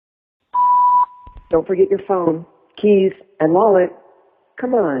Don't forget your phone, keys, and wallet.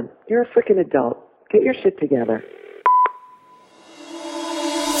 Come on, you're a freaking adult. Get your shit together.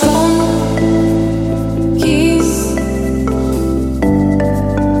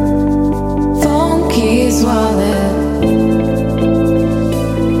 Phone keys, wallet.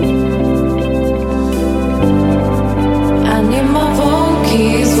 I need my phone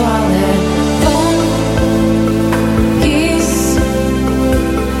keys, wallet. Phone keys.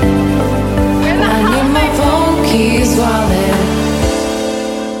 I need my phone keys, wallet.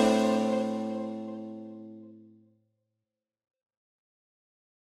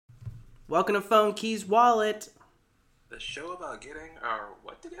 Welcome to Phone Keys Wallet. The show about getting our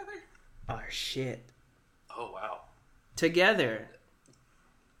what together? Our shit. Oh, wow. Together.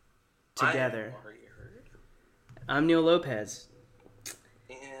 I am Together. Ari Hurd, I'm Neil Lopez.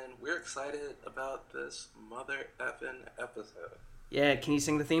 and we're excited about this mother effing episode. Yeah, can you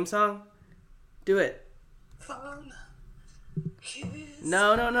sing the theme song? Do it. Phone keys.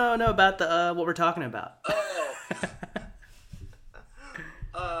 No, about the what we're talking about.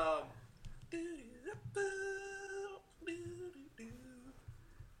 Oh.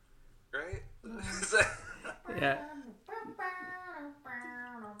 Right? Is that- Yeah.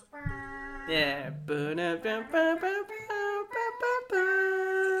 Yeah.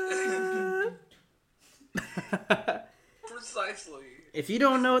 Precisely. If you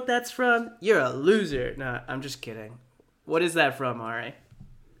don't know what that's from, you're a loser. No, I'm just kidding. What is that from, Ari?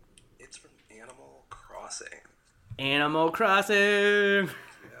 It's from Animal Crossing. Animal Crossing. Yeah.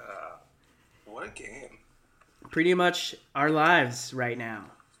 What a game. Pretty much our lives right now.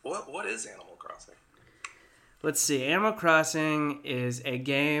 What is Animal Crossing? Let's see. Animal Crossing is a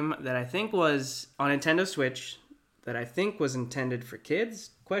game that I think was on Nintendo Switch that I think was intended for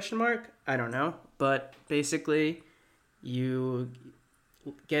kids, question mark. I don't know. But basically, you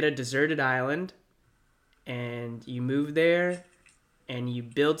get a deserted island and you move there and you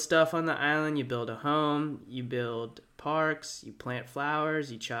build stuff on the island. You build a home, you build parks, you plant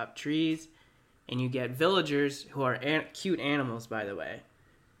flowers, you chop trees, and you get villagers who are cute animals, by the way,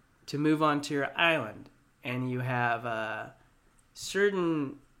 to move onto your island. And you have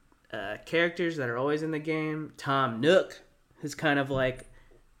certain characters that are always in the game. Tom Nook, who's kind of like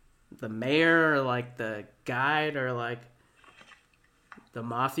the mayor or like the guide or like the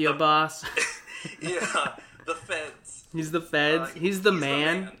mafia boss. Yeah, the feds. He's the feds. He's the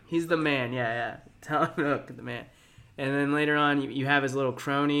man. man. He's the man. Yeah. Tom Nook, the man. And then later on, you have his little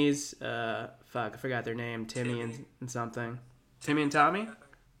cronies. I forgot their name. Timmy. And something. Timmy and Tommy?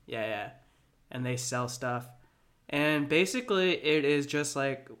 Yeah. And they sell stuff. And basically, it is just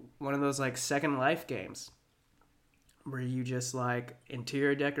like one of those like Second Life games where you just like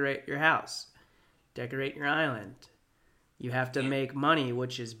interior decorate your house, decorate your island. You have to make money,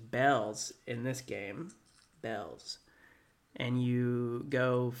 which is bells in this game. Bells. And you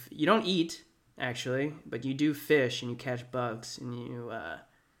don't eat, actually, but you do fish and you catch bugs and you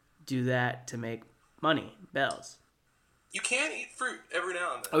do that to make money. Bells. You can eat fruit every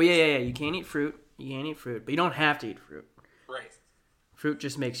now and then. Oh, yeah. You can't eat fruit. But you don't have to eat fruit. Right. Fruit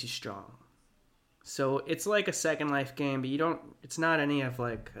just makes you strong. So it's like a Second Life game, but it's not any of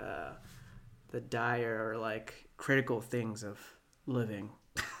like the dire or like critical things of living.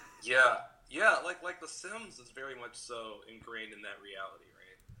 Yeah, like The Sims is very much so ingrained in that reality,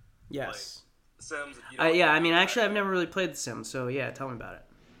 right? Yes. Like, The Sims. If you Actually, I've never really played The Sims, so yeah, tell me about it.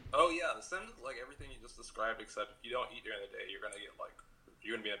 Oh yeah, The Sims is like everything you just described, except if you don't eat during the day, you're gonna be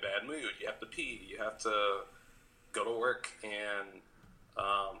in a bad mood. You have to pee. You have to go to work, and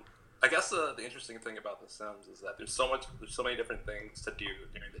I guess the interesting thing about The Sims is that there's so many different things to do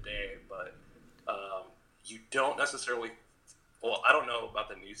during the day, but you don't necessarily. Well, I don't know about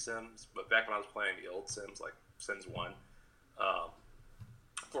the new Sims, but back when I was playing the old Sims, like Sims 1,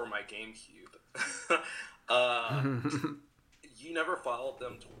 for my GameCube, you never followed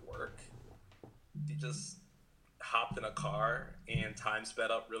them to work. You just hopped in a car and time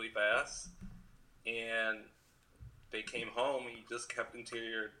sped up really fast, and they came home and you just kept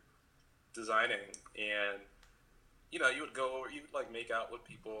interior designing, and you would like make out with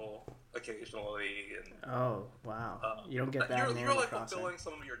people occasionally, and Oh, wow. You don't get that in you're Animal like Crossing. fulfilling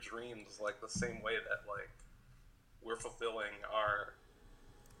some of your dreams like the same way that like we're fulfilling our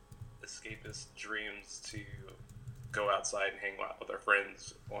escapist dreams to go outside and hang out with our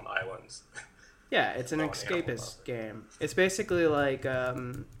friends on islands. Yeah, it's an Oh, Animal escapist Crossing. game. It's basically like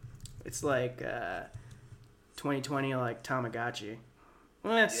 2020 like Tamagotchi.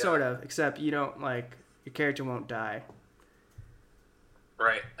 Well, Yeah. sort of, except you don't your character won't die.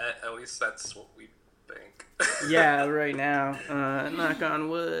 Right. At least that's what we think. Yeah, right now. Knock on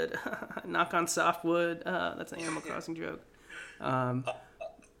wood. Knock on soft wood. That's an Animal Crossing joke. But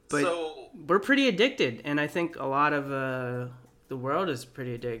So we're pretty addicted, and I think a lot of the world is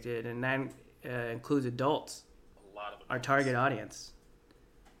pretty addicted, and that includes adults, a lot of our adults- target audience.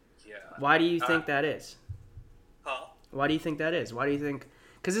 Yeah. Why do you think that is? Huh? Why do you think that is? Why do you think?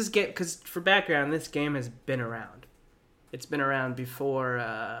 Because for background, this game has been around. It's been around before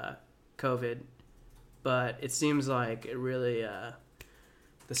COVID, but it seems like it really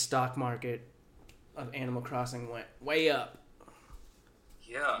the stock market of Animal Crossing went way up.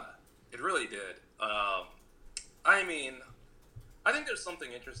 Yeah, it really did. I mean, I think there's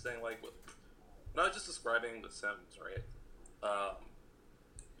something interesting, like, when I was just describing The Sims, right?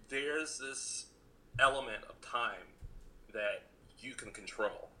 There's this element of time that you can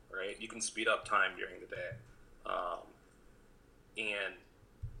control, right? You can speed up time during the day. And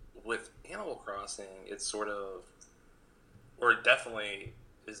with Animal Crossing, it's sort of, or it definitely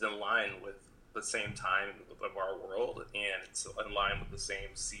is in line with the same time of our world, and it's in line with the same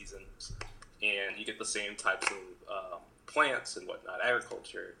seasons, and you get the same types of plants and whatnot,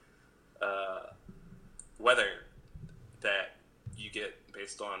 agriculture, weather that you get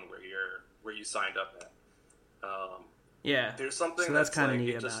based on where you signed up at. Yeah. There's something So that's kinda like, neat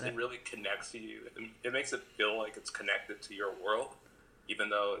it just about it. it really connects you. It makes it feel like it's connected to your world, even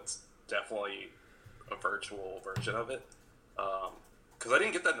though it's definitely a virtual version of it. Because I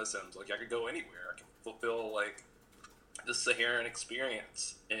didn't get that in The Sims. Like, I could go anywhere. I could fulfill like the Saharan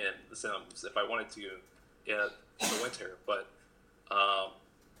experience in The Sims if I wanted to in the winter. But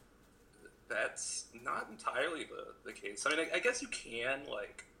that's not entirely the case. I mean, I guess you can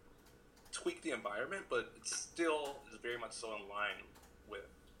like tweak the environment, but it still is very much so in line with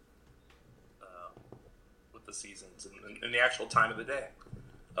the seasons and the actual time of the day.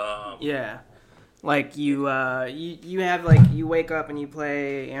 Yeah. Like you have like you wake up and you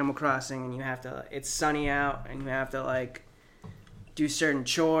play Animal Crossing and you have to it's sunny out and you have to like do certain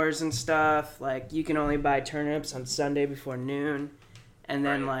chores and stuff. Like you can only buy turnips on Sunday before noon, and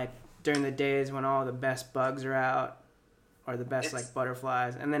then Right. like during the days when all the best bugs are out or the best It's- like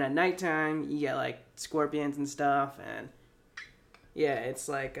butterflies, and then at nighttime you get like scorpions and stuff, and yeah, it's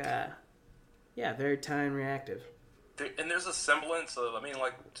like very time reactive. And there's a semblance of, I mean,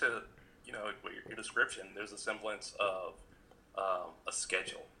 like, to, you know, your description, there's a semblance of a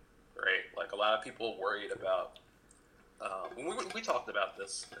schedule, right? Like, a lot of people worried about, we talked about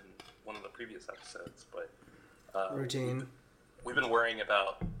this in one of the previous episodes, but Routine. we've been worrying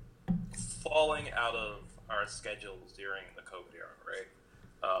about falling out of our schedules during the COVID era, right?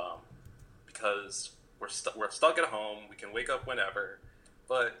 Because we're stuck at home, we can wake up whenever,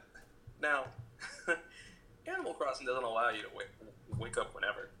 but now Animal Crossing doesn't allow you to wake up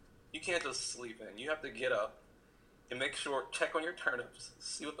whenever. You can't just sleep in. You have to get up and check on your turnips,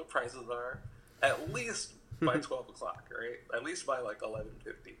 see what the prices are, at least by 12 o'clock, right? At least by like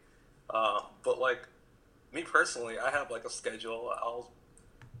 11:50. But like me personally, I have like a schedule. I'll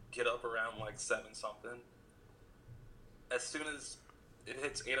get up around like 7 something. As soon as it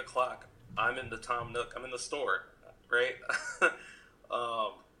hits 8 o'clock, I'm in the Tom Nook. I'm in the store, right?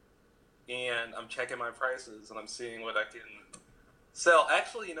 And I'm checking my prices and I'm seeing what I can sell.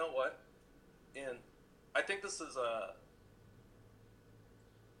 Actually, you know what? And I think this is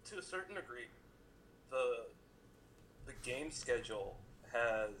to a certain degree, the game schedule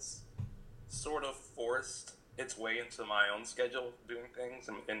has sort of forced its way into my own schedule of doing things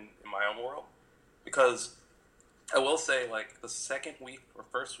in my own world. Because I will say, like, the second week or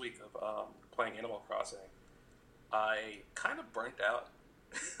first week of playing Animal Crossing, I kind of burnt out.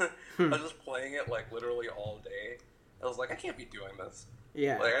 I was just playing it like literally all day. I was like, I can't be doing this.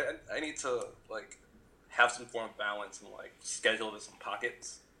 Yeah. Like, I need to like have some form of balance and like schedule this in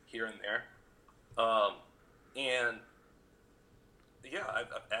pockets here and there. And yeah, I've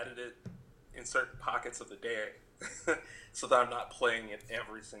added it in certain pockets of the day so that I'm not playing it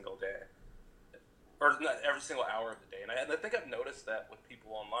every single day or not every single hour of the day. And I think I've noticed that with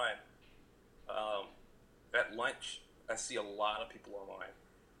people online. At lunch, I see a lot of people online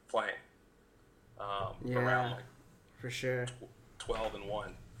playing around like for sure. 12 and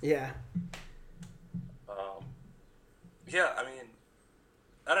 1. Yeah. Yeah, I mean,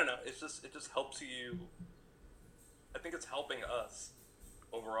 I don't know. It just helps you. I think it's helping us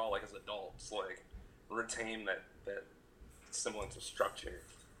overall, like as adults, like retain that semblance of structure.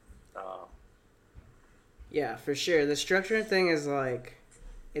 Yeah, for sure. The structure thing is like,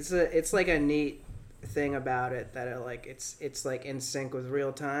 it's like a neat thing about it that it's like in sync with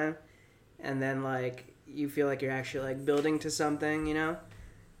real time, and then like you feel like you're actually like building to something, you know,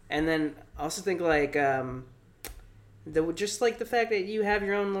 And then also think like just like the fact that you have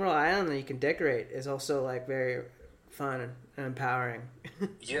your own little island that you can decorate is also like very fun and empowering.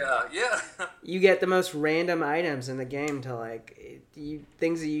 Yeah. You get the most random items in the game to like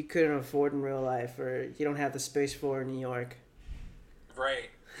things that you couldn't afford in real life or you don't have the space for in New York. Right.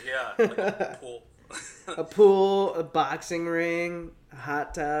 Yeah. Like a pool. A pool, a boxing ring, a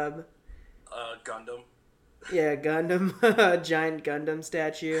hot tub. Gundam. Yeah, Gundam, a giant Gundam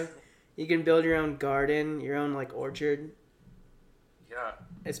statue. You can build your own garden, your own like orchard. Yeah.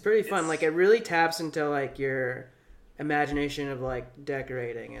 It's pretty fun. Like it really taps into like your imagination of like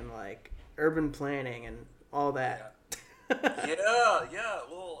decorating and like urban planning and all that. Yeah.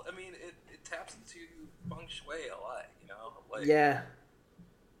 Well, I mean, it taps into feng shui a lot, you know? Like, Yeah.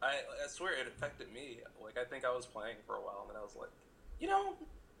 I swear it affected me. Like, I think I was playing for a while, and then I was like, you know,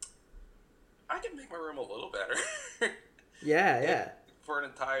 I can make my room a little better. Yeah. For an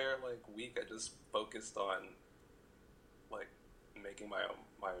entire, like, week, I just focused on, like, making my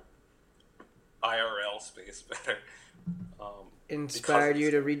IRL space better. Inspired you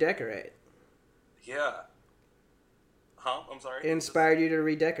to redecorate. Yeah. Huh? I'm sorry? Inspired you to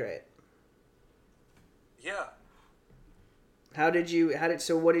redecorate. Yeah.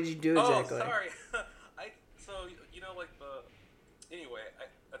 So what did you do exactly? Oh, sorry. Anyway,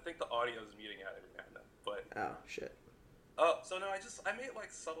 I think the audio is muting out every now and then, but... Oh, shit. Oh, so no, I made,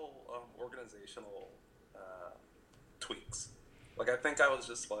 like, subtle, organizational, tweaks. Like, I think I was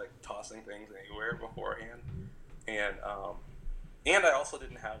just, like, tossing things anywhere beforehand, and I also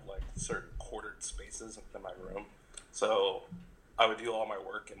didn't have, like, certain quartered spaces within my room, so I would do all my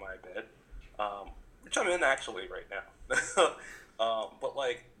work in my bed, which I'm in, actually, right now. But,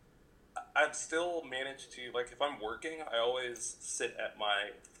 like, I've still managed to, like, if I'm working, I always sit at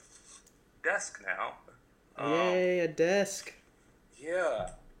my desk now. Yay, a desk. Yeah,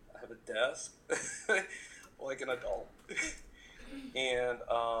 I have a desk, like an adult. And,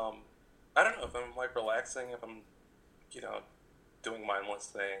 I don't know if I'm, like, relaxing, if I'm, you know, doing mindless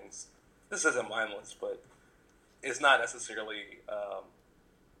things. This isn't mindless, but it's not necessarily, a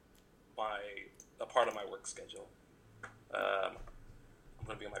part of my work schedule. I'm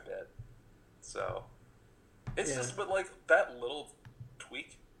going to be in my bed. So, it's just, but, like, that little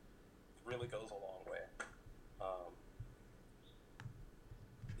tweak really goes a long way.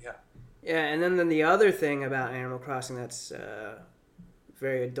 Yeah. Yeah, and then the other thing about Animal Crossing that's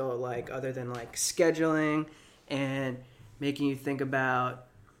very adult-like, other than, like, scheduling and making you think about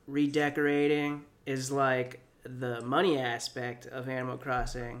redecorating, is, like, the money aspect of Animal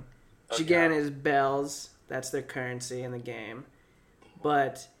Crossing. Which, again, is bells. That's their currency in the game.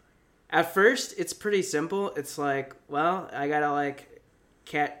 But... at first, it's pretty simple. It's like, well, I gotta, like,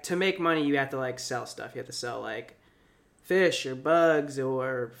 to make money, you have to, like, sell stuff. You have to sell, like, fish or bugs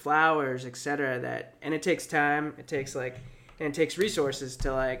or flowers, etc. And it takes time. It takes, like, and it takes resources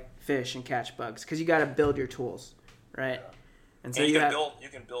to, like, fish and catch bugs. Because you gotta build your tools, right? Yeah. And so you can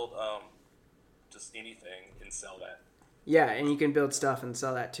build just anything and sell that. Yeah, and you can build stuff and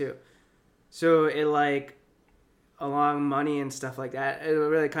sell that, too. So it, like... along money and stuff like that, it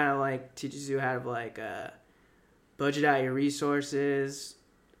really kind of like teaches you how to like budget out your resources,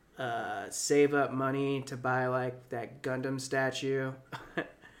 save up money to buy like that Gundam statue.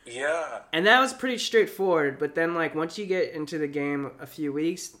 Yeah. And that was pretty straightforward, but then like once you get into the game a few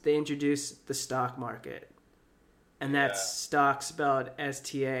weeks, they introduce the stock market. And that's stock spelled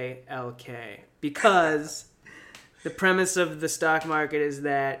STALK. Because the premise of the stock market is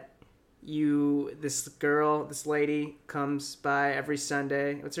that this lady comes by every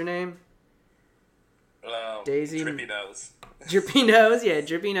Sunday. What's her name? Daisy. Drippy Nose. Drippy Nose, yeah,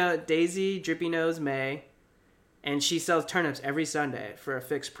 Drippy Nose. Daisy, Drippy Nose May. And she sells turnips every Sunday for a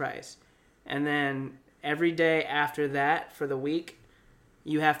fixed price. And then every day after that, for the week,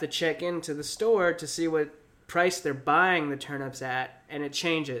 you have to check into the store to see what price they're buying the turnips at. And it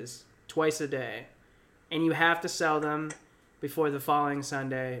changes twice a day. And you have to sell them before the following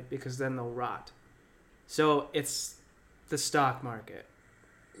Sunday because then they'll rot. So it's the stock market.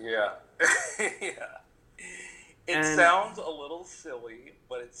 Yeah. It sounds a little silly,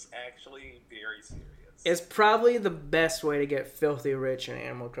 but it's actually very serious. It's probably the best way to get filthy rich in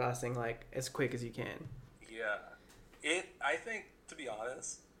Animal Crossing, like, as quick as you can. Yeah. I think, to be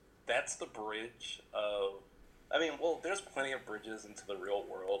honest, that's the bridge of... there's plenty of bridges into the real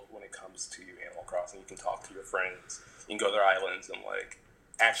world when it comes to Animal Crossing. You can talk to your friends. You can go to their islands and, like,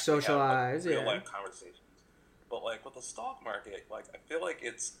 actually socialize, have, like, real-life conversations. But, like, with the stock market, like, I feel like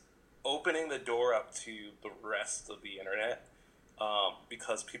it's opening the door up to the rest of the internet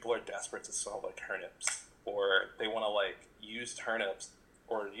because people are desperate to sell their turnips. Or they want to, like, use turnips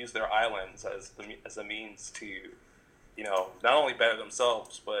or use their islands as a means to, not only better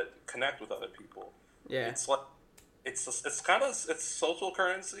themselves but connect with other people. Yeah. It's like it's social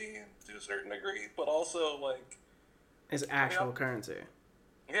currency to a certain degree, but also like It's actual currency.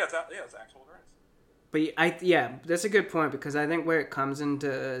 Yeah, it's actual currency. But that's a good point, because I think where it comes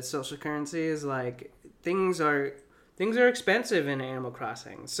into social currency is like things are expensive in Animal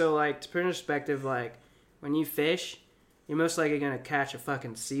Crossing. So like, to put in perspective, like when you fish, you're most likely gonna catch a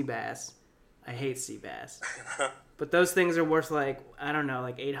fucking sea bass. I hate sea bass. But those things are worth like, I don't know,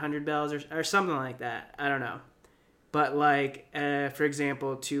 like 800 bells or something like that. I don't know. But like, for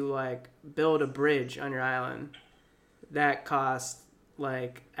example, to like build a bridge on your island, that costs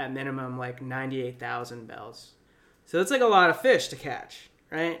like at minimum like 98,000 bells. So it's like a lot of fish to catch,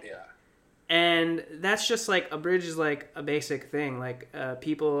 right? Yeah. And that's just like, a bridge is like a basic thing. Like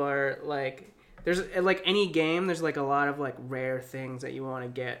people are like, there's like any game, there's like a lot of like rare things that you want to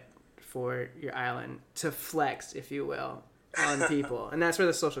get for your island to flex, if you will, on people. And that's where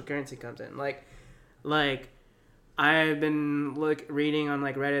the social currency comes in. Like I've been reading on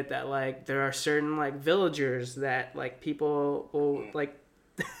like Reddit that like there are certain like villagers that like people will like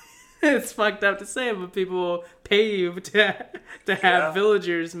it's fucked up to say, but people will pay you to have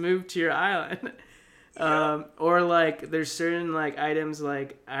villagers move to your island. Or like there's certain like items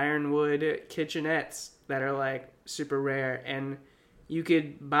like ironwood kitchenettes that are like super rare, and you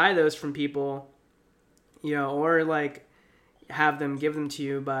could buy those from people, or like have them give them to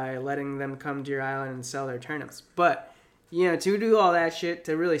you by letting them come to your island and sell their turnips. But to do all that shit,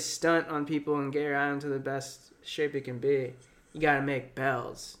 to really stunt on people and get your island to the best shape it can be, you gotta make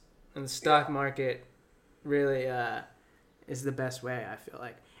bells. And the stock market really is the best way, I feel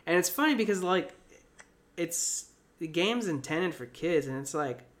like. And it's funny because like the game's intended for kids, and it's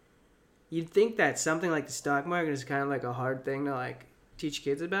like you'd think that something like the stock market is kind of like a hard thing to like teach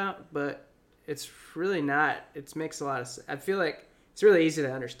kids about, but it's really not. It makes a lot of sense. I feel like it's really easy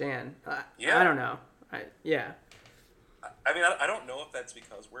to understand. I don't know. I mean, I don't know if that's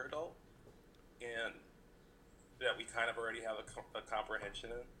because we're adult and that we kind of already have a comprehension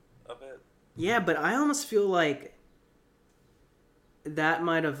of it. Yeah, but I almost feel like that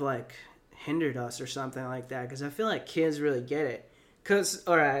might have like hindered us or something like that, because I feel like kids really get it. Because,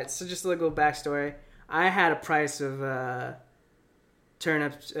 alright, so just a little backstory. I had a price of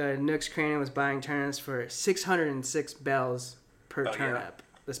turnips. Nook's Cranny was buying turnips for 606 bells per turnip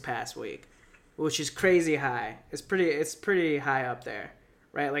this past week, which is crazy high. It's pretty high up there,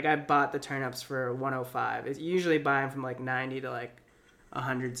 right? Like I bought the turnips for 105. It's usually buying from like 90 to like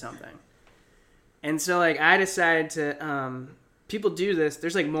 100 something. And so like I decided to people do this.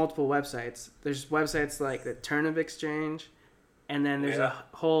 There's like multiple websites. There's websites like the Turnip Exchange, and then there's a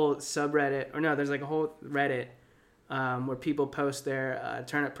whole subreddit, or no, there's like a whole Reddit where people post their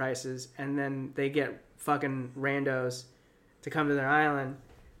turnip prices, and then they get fucking randos to come to their island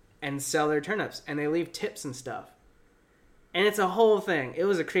and sell their turnips, and they leave tips and stuff. And it's a whole thing. It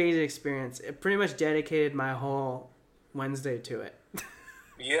was a crazy experience. It pretty much dedicated my whole Wednesday to it.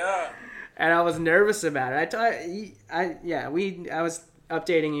 Yeah. And I was nervous about it. I was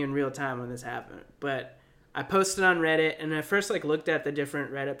updating you in real time when this happened, but I posted on Reddit, and I first like looked at the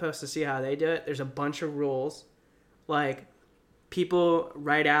different Reddit posts to see how they do it. There's a bunch of rules. Like, people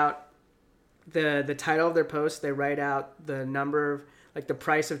write out the title of their post. They write out the number of, like, the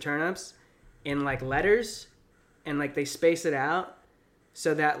price of turnips in, like, letters, and, like, they space it out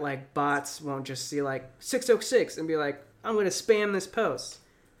so that, like, bots won't just see, like, 606 and be like, I'm going to spam this post.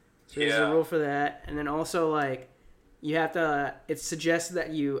 So there's a rule for that. And then also, like, you have to, it suggests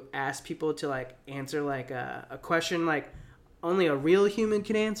that you ask people to, like, answer, like, a question, like, only a real human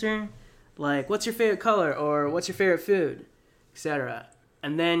can answer. Like, what's your favorite color? Or what's your favorite food? Etc.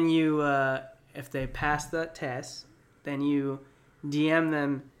 And then you, if they pass that test, then you DM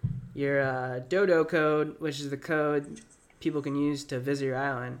them your Dodo code, which is the code people can use to visit your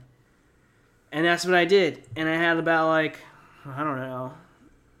island. And that's what I did. And I had about, like, I don't know,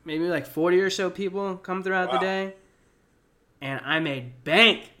 maybe like 40 or so people come throughout the day. And I made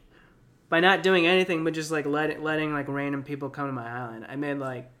bank by not doing anything but just, like, letting like, random people come to my island. I made,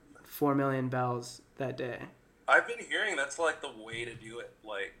 like, 4 million bells that day. I've been hearing that's, like, the way to do it.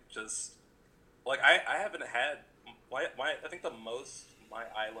 Like, just, like, I haven't had, I think the most my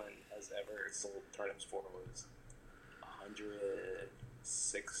island has ever sold turnips for was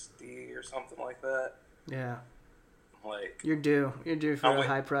 160 or something like that. Yeah. Like, You're due for a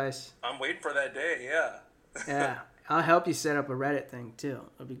high price. I'm waiting for that day, yeah. Yeah. I'll help you set up a Reddit thing, too.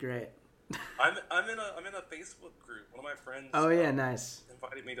 It'll be great. I'm in a Facebook group. One of my friends Nice.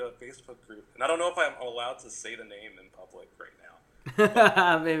 invited me to a Facebook group. And I don't know if I'm allowed to say the name in public right now.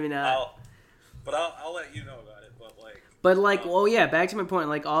 Maybe not. I'll let you know about it. But like, well, yeah. Back to my point.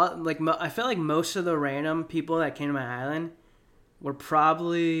 Like I felt like most of the random people that came to my island were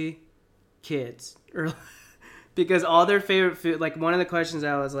probably kids, or because all their favorite food. Like one of the questions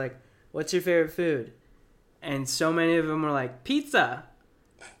I was like, "What's your favorite food?" And so many of them were like pizza,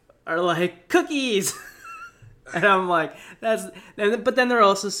 or like cookies. And I'm like, that's. But then there are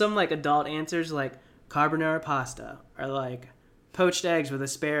also some like adult answers like carbonara pasta, or like poached eggs with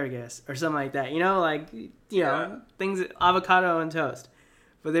asparagus, or something like that. You know, like things, avocado on toast.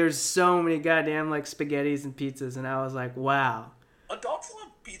 But there's so many goddamn like spaghettis and pizzas, and I was like, wow. Adults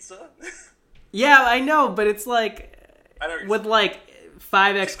love pizza. Yeah, I know, but it's like with saying. like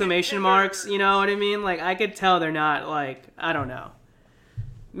 5 exclamation marks. You know what I mean? Like I could tell they're not like, I don't know.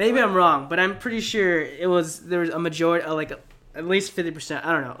 Maybe I'm wrong, but I'm pretty sure there was a majority, like at least 50%.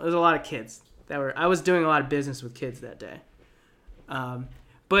 I don't know. There's a lot of kids I was doing a lot of business with kids that day.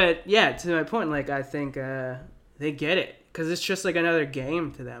 But yeah, to my point, like I think they get it because it's just like another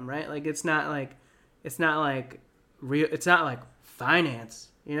game to them, right? Like it's not like real. It's not like finance,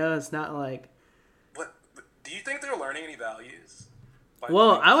 you know. It's not like. What do you think they're learning any values?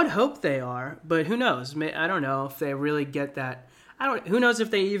 Well, I would hope they are, but who knows? I don't know if they really get that. Who knows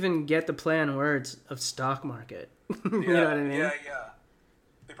if they even get the play on words of stock market? You know what I mean? Yeah.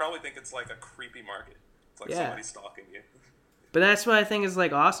 They probably think it's like a creepy market. It's like somebody stalking you. But that's what I think is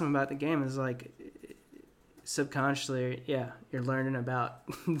like awesome about the game is like subconsciously, you're learning about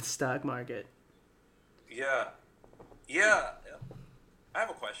the stock market. Yeah. I have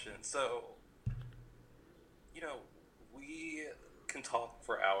a question. So, we can talk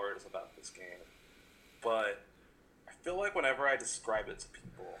for hours about this game, but I feel like whenever I describe it to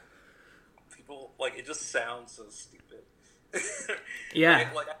people like it just sounds so stupid. Yeah.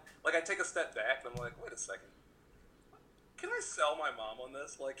 Like I take a step back and I'm like, wait a second. Can I sell my mom on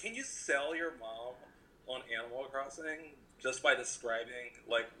this? Like, can you sell your mom on Animal Crossing just by describing,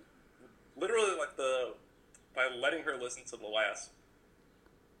 like, literally, like, by letting her listen to the last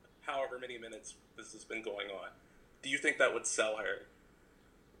however many minutes this has been going on? Do you think that would sell her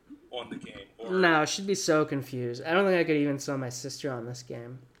on the game? Or... No, she'd be so confused. I don't think I could even sell my sister on this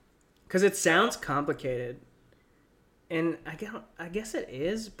game. Because it sounds complicated. And I guess it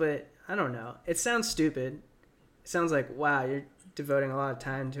is, but I don't know. It sounds stupid. It sounds like, wow, you're devoting a lot of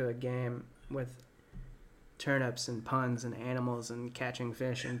time to a game with turnips and puns and animals and catching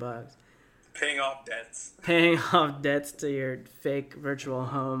fish and bugs. Paying off debts. Paying off debts to your fake virtual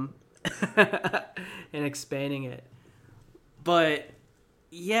home and expanding it. But,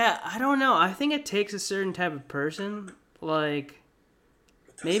 yeah, I don't know. I think it takes a certain type of person. Like,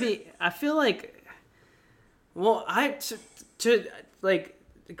 maybe, I feel like, well, to like,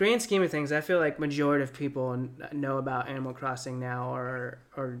 the grand scheme of things, I feel like majority of people know about Animal Crossing now or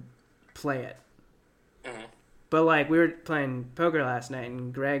play it. Mm-hmm. But like we were playing poker last night,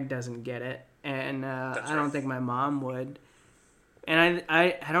 and Greg doesn't get it, and I don't think my mom would. And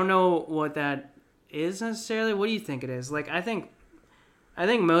I don't know what that is necessarily. What do you think it is? Like I think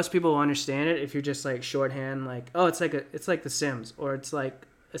most people will understand it if you're just like shorthand, like it's like The Sims, or it's like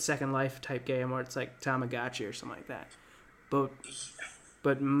a Second Life type game, or it's like Tamagotchi or something like that. But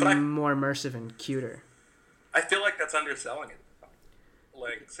more immersive and cuter. I feel like that's underselling it.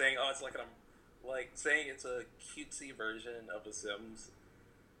 Like saying, saying it's a cutesy version of The Sims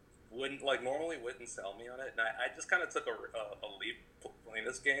normally wouldn't sell me on it. And I just kind of took a leap playing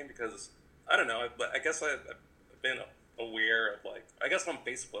this game because, I don't know, but I guess I've been aware of, like, I guess on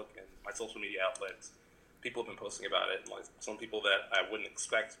Facebook and my social media outlets, people have been posting about it. And, like, some people that I wouldn't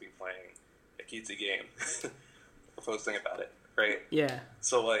expect to be playing a cutesy game are posting about it. Right? Yeah.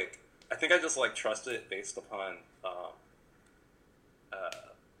 So, like, I think I just, like, trusted it based upon,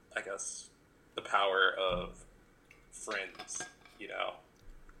 I guess, the power of friends, you know?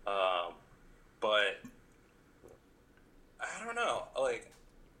 But, I don't know, like,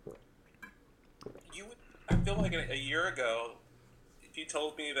 I feel like a year ago, if you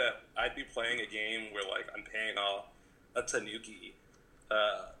told me that I'd be playing a game where, like, I'm paying off a Tanuki,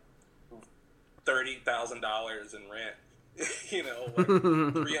 $30,000 in rent, you know, like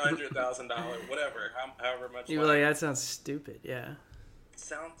 $300,000, whatever, however much. You're like, that sounds stupid. Yeah. It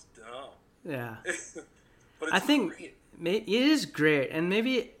sounds dumb. Yeah. But it's I think great. It is great, and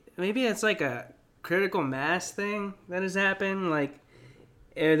maybe it's like a critical mass thing that has happened. Like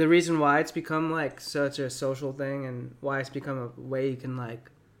the reason why it's become like such a social thing, and why it's become a way you can like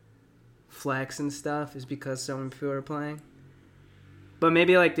flex and stuff, is because so many people are playing. But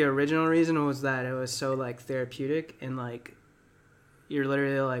maybe, like, the original reason was that it was so, like, therapeutic, and, like, you're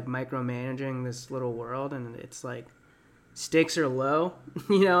literally, like, micromanaging this little world, and it's, like, stakes are low.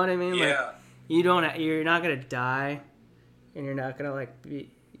 You know what I mean? Yeah. Like, you're not gonna die, and you're not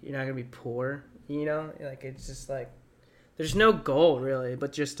gonna be poor. You know, like it's just like there's no goal really,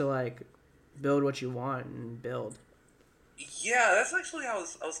 but just to like build what you want and build. Yeah, that's actually how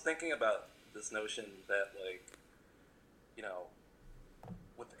I was thinking about this notion that, like, you know,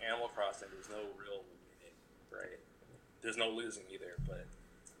 with Animal Crossing, there's no real winning, right? There's no losing either, but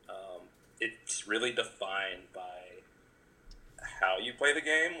it's really defined by how you play the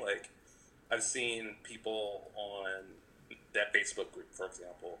game. Like, I've seen people on that Facebook group, for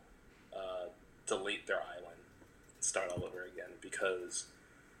example, delete their island and start all over again because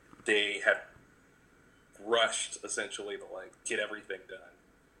they had rushed essentially to like get everything done,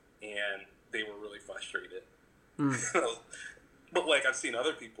 and they were really frustrated. But like I've seen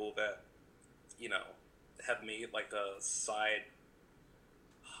other people that, you know, have made like a side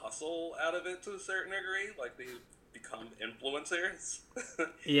hustle out of it to a certain degree. Like they become influencers.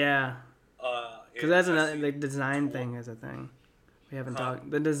 Yeah. Because that's another, the design thing is a thing we haven't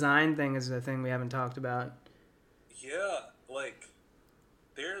talked. The design thing is a thing we haven't talked about. Yeah, like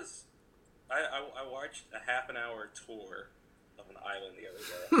there's. I watched a half an hour tour of an island the other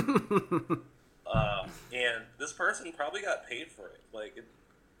day, and this person probably got paid for it, like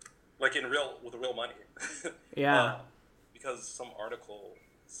with real money. Yeah. Because some article,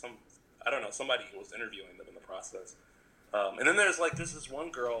 I don't know, somebody was interviewing them in the process, and then there's this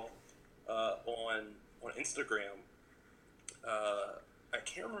one girl on Instagram. I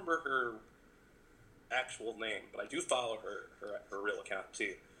can't remember her actual name, but I do follow her real account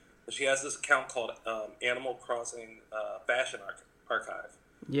too. She has this account called Animal Crossing Fashion Archive.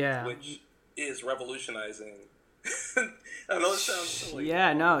 Yeah. Which is revolutionizing. I know it sounds silly.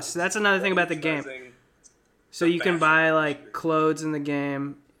 Yeah, no. So that's another thing about the game. So you can buy like clothes in the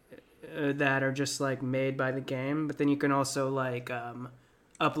game that are just like made by the game, but then you can also like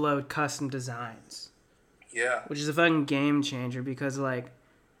upload custom designs. Yeah. Which is a fucking game changer because like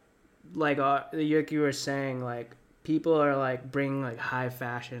you were saying, like people are like bringing like high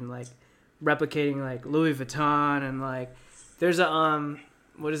fashion, like replicating like Louis Vuitton, and like there's a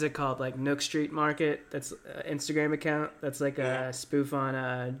what is it called, like Nook Street Market, that's an Instagram account that's like a spoof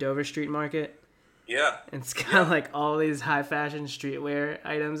on Dover Street Market. Yeah. And it's got like all these high fashion streetwear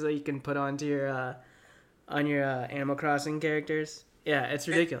items that you can put onto your Animal Crossing characters. Yeah, it's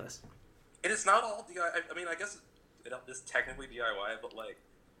ridiculous. And it's not all DIY. I mean, I guess it is technically DIY, but like,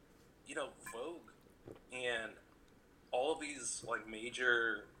 you know, Vogue and all of these like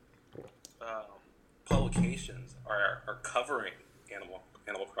major publications are covering Animal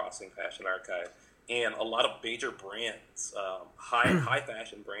Crossing Fashion Archive, and a lot of major brands, high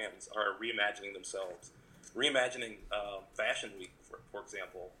fashion brands, are reimagining themselves, reimagining Fashion Week, for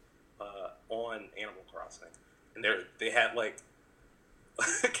example, on Animal Crossing, and they had like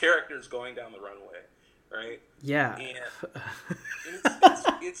characters going down the runway, right? Yeah, and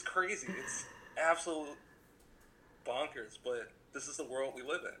it's crazy. It's absolute bonkers, but this is the world we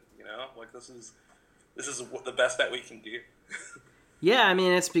live in, you know? Like this is the best that we can do. Yeah, I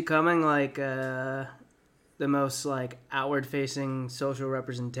mean, it's becoming like the most like outward facing social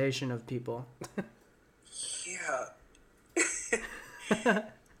representation of people. Yeah.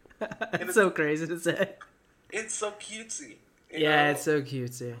 It's so crazy to say. It's so cutesy. Yeah, it's so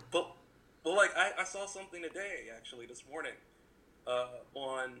cutesy. But like I saw something today, actually, this morning,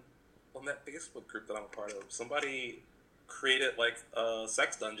 on that Facebook group that I'm a part of. Somebody created like a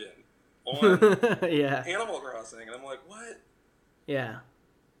sex dungeon on yeah. Animal Crossing, and I'm like, what? Yeah.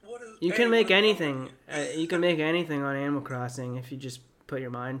 What is? You can make anything. You can make anything on Animal Crossing if you just put your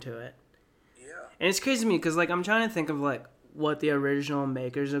mind to it. Yeah. And it's crazy to me because like I'm trying to think of like what the original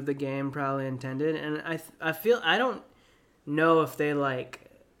makers of the game probably intended, and I feel I don't know if they like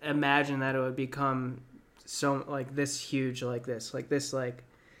imagined that it would become so like this huge, like this like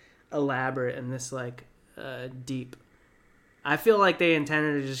elaborate and this like deep. I feel like they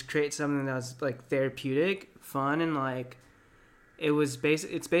intended to just create something that was like therapeutic, fun, and like it's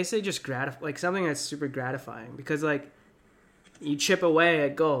basically just like something that's super gratifying because like you chip away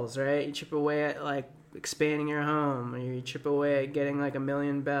at goals, right? You chip away at like expanding your home, or you chip away at getting like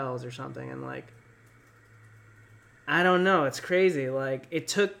 1,000,000 bells or something, and like I don't know, it's crazy. Like it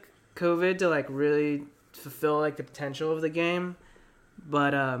took COVID to like really fulfill like the potential of the game,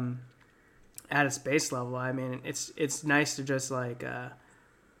 but at a space level, I mean, it's nice to just like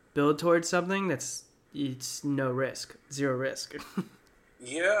build towards something that's no risk, zero risk.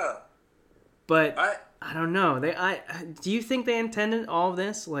 Yeah. But I don't know. Do you think they intended all of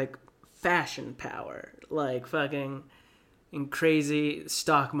this like fashion power, like fucking in crazy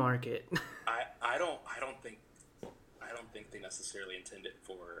stock market? I don't think they necessarily intended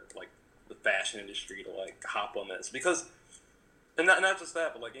for like the fashion industry to like hop on this because, and not just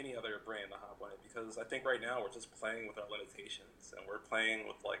that, but like any other brand to hop on it because I think right now we're just playing with our limitations and we're playing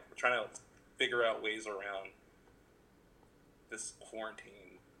with like we're trying to figure out ways around this quarantine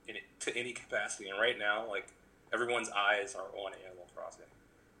to any capacity. And right now, like everyone's eyes are on Animal Crossing.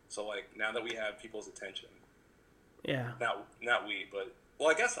 So like now that we have people's attention, not we, but well,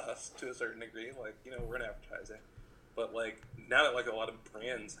 I guess us to a certain degree. Like we're in advertising, but like now that like a lot of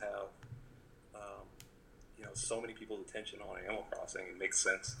brands have, so many people's attention on Animal Crossing, it makes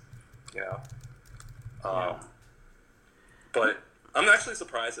sense, But I'm actually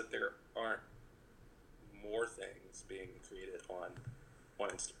surprised that there aren't more things being created on or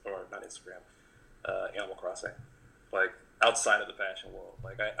not Instagram, Animal Crossing, like outside of the fashion world.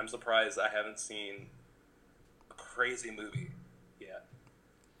 Like I'm surprised I haven't seen a crazy movie yet.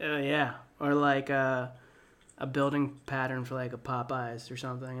 Yeah, or like a building pattern for like a Popeyes or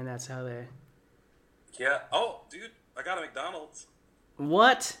something, and that's how they. Yeah. Oh, dude, I got a McDonald's.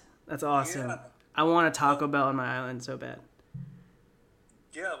 What? That's awesome. Yeah. I want a Taco Bell on my island so bad.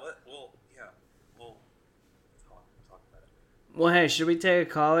 Yeah. We'll talk about it. Well, hey, should we take a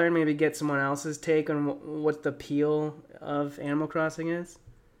caller and maybe get someone else's take on what the appeal of Animal Crossing is?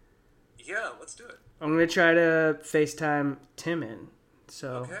 Yeah, let's do it. I'm going to try to FaceTime Tim in.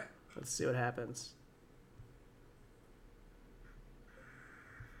 So okay. Let's see what happens.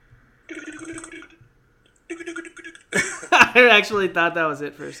 I actually thought that was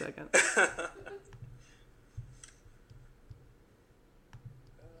it for a second.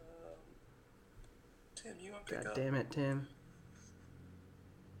 Tim, you want to pick God up? damn it, Tim.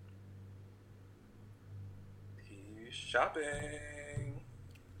 He's shopping.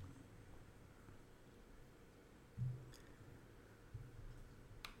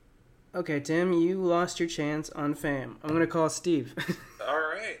 Okay, Tim, you lost your chance on fame. I'm going to call Steve. All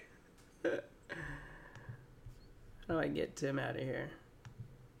right. How do I get Tim out of here?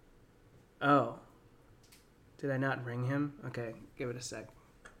 Oh. Did I not ring him? Okay, give it a sec.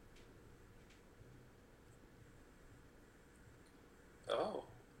 Oh.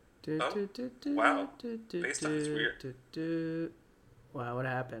 Wow. FaceTime is weird. Wow, what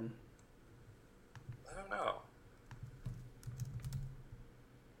happened? I don't know.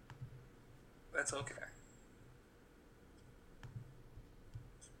 That's okay.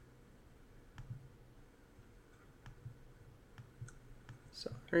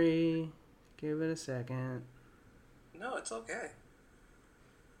 Sorry. Give it a second. No, it's okay.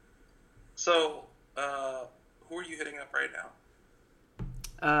 So, who are you hitting up right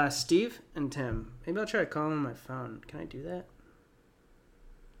now? Steve and Tim. Maybe I'll try to call him on my phone. Can I do that?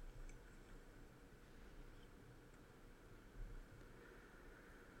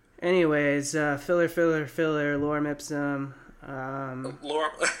 Anyways, filler, lorem ipsum. Laura.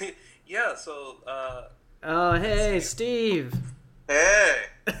 Yeah, so, Oh, hey, Steve. Hey!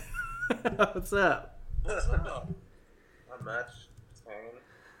 What's up? what's up? Not much. Just hanging.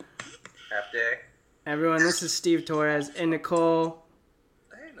 Half day. Everyone, this is Steve Torres and Nicole.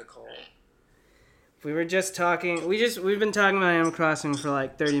 Hey, Nicole. We were just talking. We've been talking about Animal Crossing for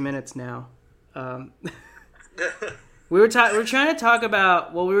like 30 minutes now. We're trying to talk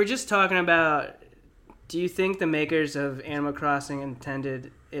about. Well, we were just talking about. Do you think the makers of Animal Crossing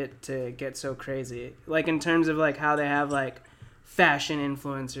intended it to get so crazy? Like in terms of like how they have like fashion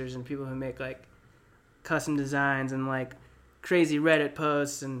influencers and people who make like custom designs and like crazy Reddit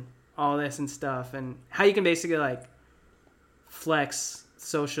posts and all this and stuff, and how you can basically like flex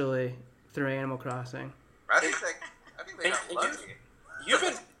socially through Animal Crossing. I think they got And lucky. You've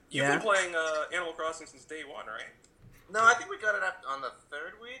been Yeah. playing Animal Crossing since day one, right? No, I think we got it up on the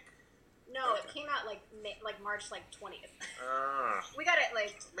third week. No, it came out like March 20th. We got it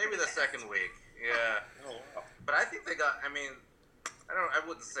like Maybe the second week. Yeah. Oh wow. But I think they got. I mean, I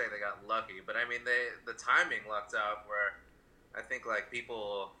wouldn't say they got lucky, but I mean the timing lucked out where I think like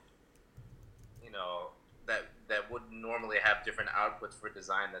people, that would normally have different outputs for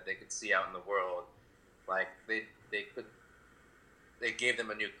design that they could see out in the world, like they gave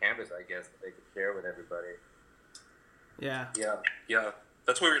them a new canvas, I guess, that they could share with everybody. Yeah. Yeah.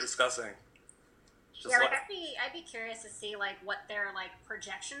 That's what we were discussing. Just yeah, like I'd be curious to see like what their like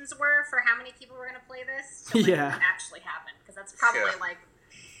projections were for how many people were gonna play this. To, like, Yeah. what actually happened, because that's probably Yeah. like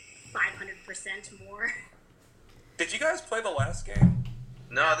 500% more. Did you guys play the last game?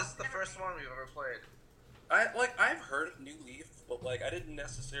 No, this is the first one we've ever played. I've heard of New Leaf, but like I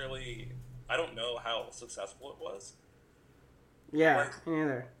don't know how successful it was. Yeah, Like- me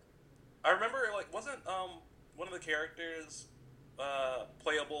neither. I remember like wasn't one of the characters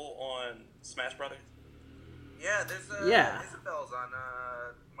playable on Smash Brothers? Yeah, there's Yeah. Isabel's on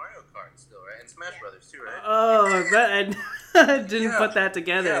Mario Kart still, right? And Smash Brothers too, right? Oh, I didn't Yeah. put that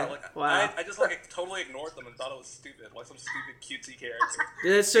together. Yeah, like, Wow. I just like totally ignored them and thought it was stupid, like some stupid cutesy character.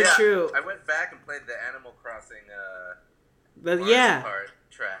 That's so Yeah, true. I went back and played the Animal Crossing But Mario yeah, Kart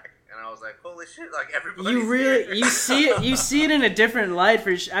track, and I was like, holy shit! Like everybody's you really here. you see it in a different light.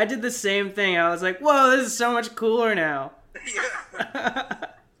 I did the same thing. I was like, whoa, this is so much cooler now. Yeah.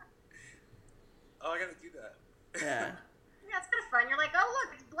 Oh, I gotta do that. Yeah. Yeah, it's kind of fun. You're like, oh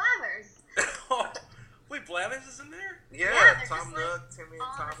look, it's Blathers. Wait, Blathers is in there? Yeah, Yeah, they're Tom just, Nook, like, Timmy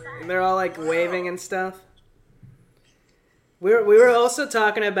on the and Tommy. side. They're all like Wow. waving and stuff. We were also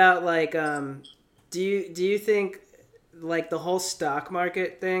talking about like do you think like the whole stock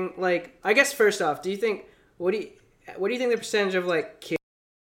market thing, like, I guess first off, what do you think the percentage of like kids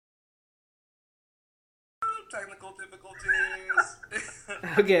Technical difficulties.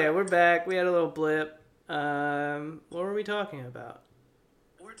 Okay, we're back. We had a little blip. What were we talking about?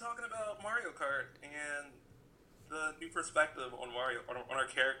 We're talking about Mario Kart and the new perspective on on our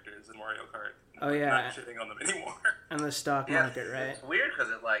characters in Mario Kart. Oh, yeah. Not shitting on them anymore. And the stock Yeah, market, right? It's weird because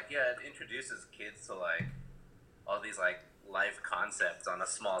it introduces kids to like all these like life concepts on a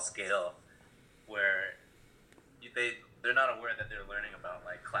small scale, where they're not aware that they're learning about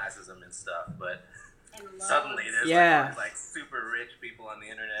like classism and stuff, but And loans. suddenly there's Yeah. like, all these, like super rich people on the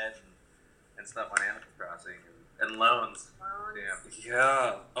internet and stuff on Animal Crossing and loans. Loans. Damn.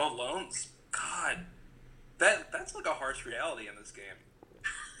 Yeah. Oh, loans. God. That's like a harsh reality in this game.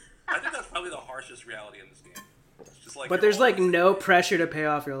 I think that's probably the harshest reality in this game. It's just like But you're there's like always- no pressure to pay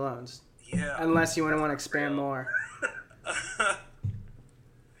off your loans. Yeah. Unless you want to That's expand real. more.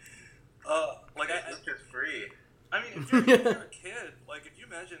 Like It's just free. I mean, if you're a kid, like if you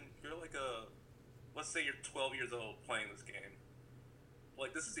imagine you're like let's say you're 12 years old playing this game,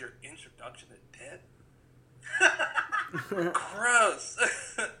 like this is your introduction to debt. Gross.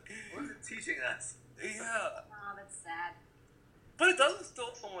 What is it teaching us? Yeah, Oh, that's sad. but it does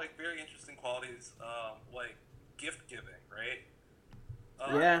instill some like very interesting qualities, like gift giving, right?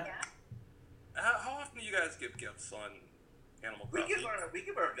 Yeah. Yeah. How often do you guys give gifts on Animal We Crossing?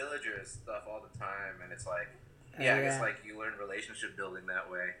 give our villagers stuff all the time, and it's like, Oh, yeah, I guess yeah. like you learn relationship building that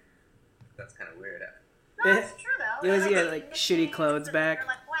way. That's kind of weird. No, it's true though. You always Like, get, like, nicknames, shitty clothes and back. You're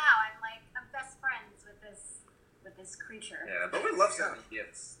like, wow, I'm best friends with this creature. Yeah, but we love sending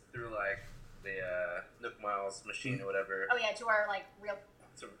gifts through like the Nook Miles machine or whatever. Oh yeah, to our like real.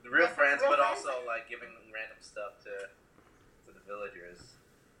 To the real friends, real but friends? also like giving random stuff to the villagers.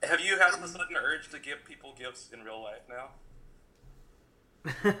 Have you had the sudden urge to give people gifts in real life now?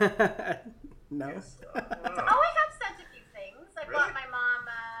 No. Yes, Oh, I have sent a few things. I Really? bought my mom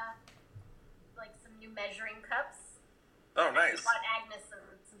like some new measuring cups. Oh, I nice. bought Agnes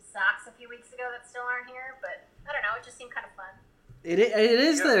some socks a few weeks ago that still aren't here, but I don't know. It just seemed kind of fun. It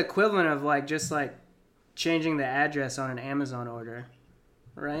is Yeah. the equivalent of like just like changing the address on an Amazon order,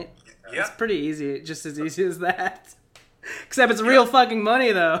 right? Yeah. It's pretty easy, just as easy as that. Except it's real fucking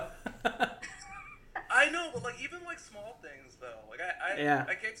money though. I know, but like even like small things though. Like Yeah.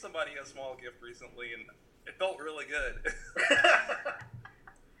 I gave somebody a small gift recently, and it felt really good.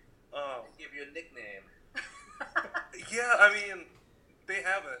 Give you a nickname. Yeah, I mean, they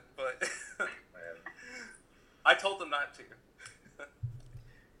haven't, but I told them not to.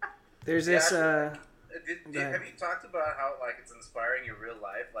 There's Yeah, this Did, Go ahead. have you talked about how like it's inspiring your real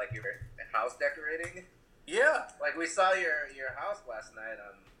life, like your house decorating? Yeah, Like we saw your house last night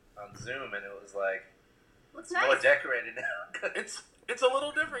on Zoom, and it was like Looks more nice. decorated now. it's a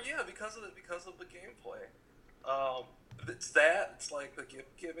little different, yeah, because of the gameplay. It's that. It's like the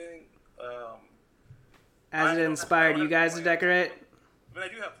gift giving. has it inspired you guys to decorate? I mean,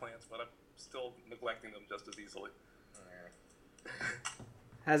 I do have plans, but I'm still neglecting them just as easily.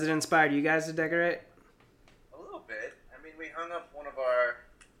 Has it inspired you guys to decorate? A little bit. I mean, we hung up one of our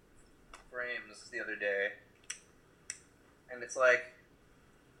frames the other day, and it's like,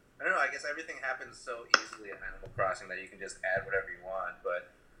 I don't know, I guess everything happens so easily in Animal Crossing that you can just add whatever you want, but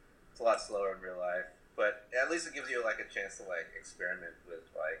it's a lot slower in real life. But at least it gives you like a chance to like experiment with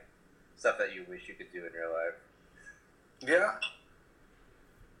like stuff that you wish you could do in real life. Yeah.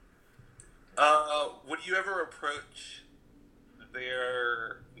 Would you ever approach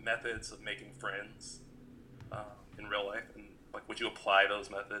their methods of making friends in real life, and like, would you apply those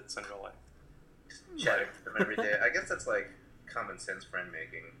methods in real life? Chatting with them every day. I guess that's like common sense friend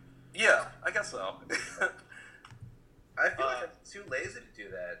making. Yeah, I guess so. I feel like I'm too lazy to do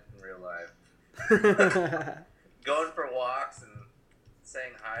that in real life. Going for walks and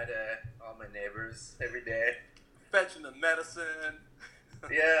saying hi to all my neighbors every day. Fetching the medicine.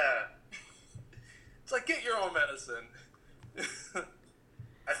 Yeah. It's like, get your own medicine.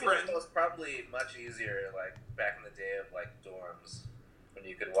 I feel like it was probably much easier, like, back in the day of, like, dorms, when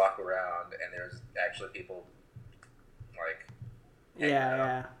you could walk around and there's actually people, like, hanging out.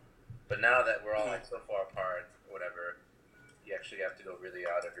 Yeah. But now that we're all, like, so far apart, or whatever, you actually have to go really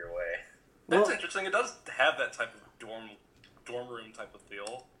out of your way. That's Well- interesting. It does have that type of dorm room type of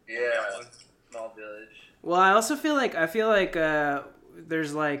feel. Yeah, small village. Well, I also feel like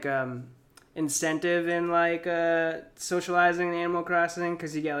there's like incentive in like socializing in Animal Crossing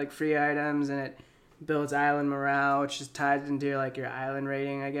because you get like free items and it builds island morale, which is tied into like your island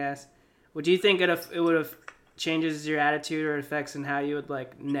rating, I guess. Would you think it would have changes your attitude or effects in how you would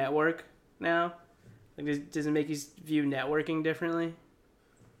like network now? Like, does it make you view networking differently?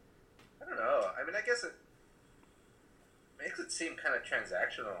 I don't know. I mean, I guess it makes it seem kind of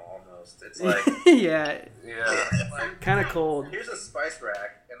transactional almost. It's like, Yeah, like, kind of cold. here's a spice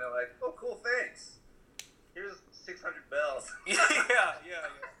rack, and they're like, oh, cool, thanks. Here's 600 bells. yeah.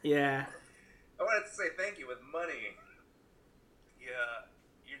 Yeah. I wanted to say thank you with money. Yeah.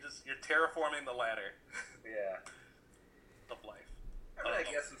 You're terraforming the ladder Yeah. of life. I mean, I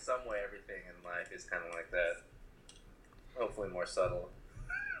guess in some way everything in life is kind of like that. Hopefully more subtle.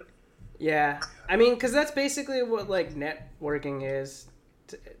 Yeah, I mean, because that's basically what like networking is,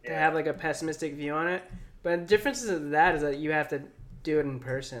 to Yeah. have like a pessimistic view on it. But the difference of that is that you have to do it in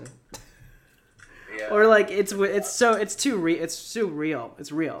person, Yeah. or like it's too real.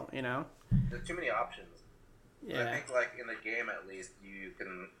 It's real, you know. There's too many options. I Yeah, think, like, in the game at least,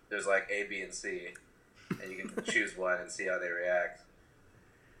 there's like A, B, and C, and you can choose one and see how they react.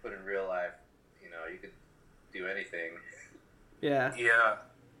 But in real life, you could do anything. yeah. Yeah.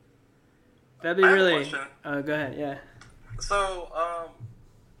 That'd be I have a really. question. Oh, go ahead. Yeah. So,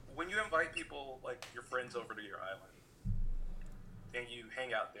 when you invite people, like your friends, over to your island, and you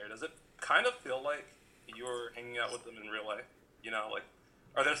hang out there, does it kind of feel like you're hanging out with them in real life? Like,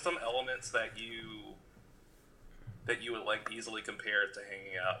 are there some elements that you would like easily compare to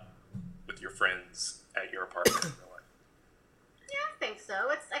hanging out with your friends at your apartment in real life? Yeah, I think so.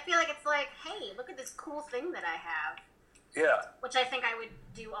 I feel like it's like, hey, look at this cool thing that I have, Yeah. which I think I would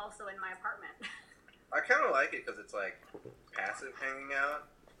do also in my apartment. I kind of like it because it's like passive hanging out.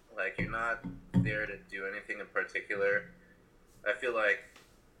 Like, you're not there to do anything in particular. I feel like,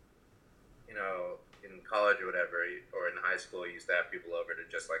 in college or whatever, or in high school, you used to have people over to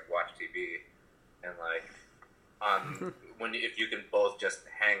just like watch TV, and like if you can both just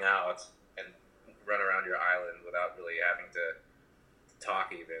hang out and run around your island without really having to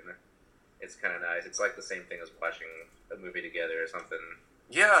talk even, it's kind of nice. It's like the same thing as watching a movie together or something.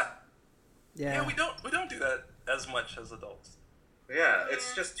 Yeah. Yeah. Yeah, we don't do that as much as adults. Yeah,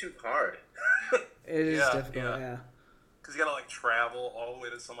 it's just too hard. It is Yeah, difficult. yeah. Yeah. Because you gotta like travel all the way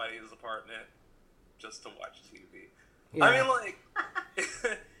to somebody's apartment just to watch TV. Yeah. I mean, like,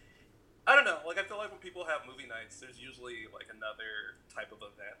 I don't know. Like, I feel like when people have movie nights, there's usually like another type of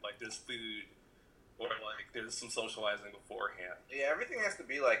event. Like, there's food, or like there's some socializing beforehand. Yeah, everything has to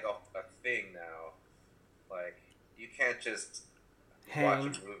be like a thing now. Like, you can't just watch Hang.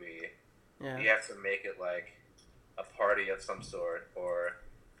 a movie. Yeah. You have to make it like a party of some sort, or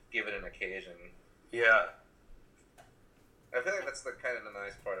give it an occasion. Yeah. I feel like that's the kind of the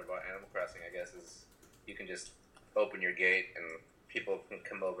nice part about Animal Crossing, I guess, is you can just open your gate and people can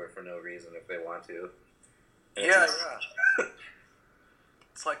come over for no reason if they want to. And Yeah, it's- yeah.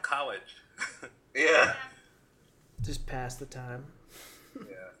 It's like college. yeah. Just pass the time.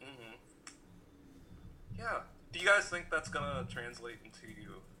 Yeah. hmm Yeah. Do you guys think that's gonna translate into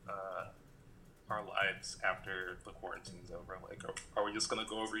our lives after the quarantine's over? Like, are we just gonna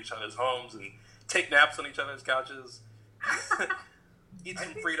go over each other's homes and take naps on each other's couches, eat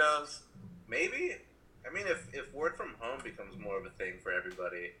some Fritos? Maybe. I mean, if work from home becomes more of a thing for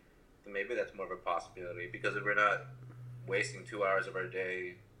everybody, then maybe that's more of a possibility. Because if we're not wasting 2 hours of our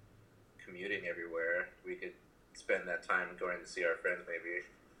day commuting everywhere, we could spend that time going to see our friends, maybe.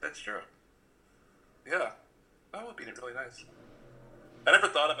 That's true. Yeah, that would be really nice. I never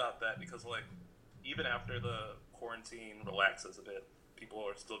thought about that because, like, even after the quarantine relaxes a bit, people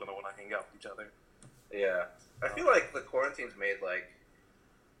are still gonna want to hang out with each other. Yeah. I feel like the quarantine's made, like,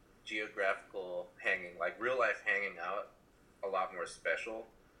 geographical hanging, like, real life hanging out a lot more special.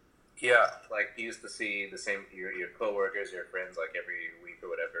 Yeah. Like, you used to see the same, your coworkers, your friends, like, every week or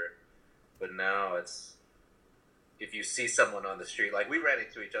whatever. But now it's, if you see someone on the street, like, we ran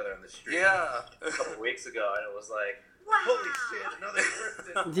into each other on the street Yeah. a couple weeks ago, and it was like, Wow. holy shit, another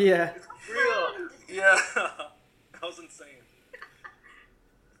person. Yeah. It's real. Yeah. That was insane.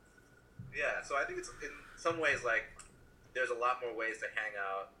 Yeah, so I think it's, in some ways, like, there's a lot more ways to hang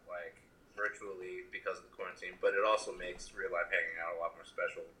out, like, virtually because of the quarantine, but it also makes real life hanging out a lot more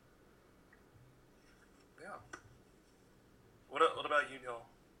special. Yeah. What about you, Neil?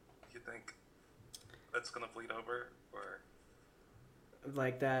 Do you think that's gonna bleed over, or?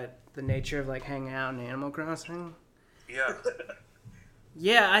 Like that, the nature of like hanging out in Animal Crossing. Yeah.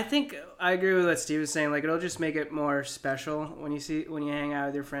 Yeah, I think I agree with what Steve was saying. Like, it'll just make it more special when you hang out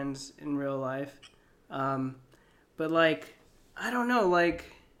with your friends in real life. But like, I don't know. Like,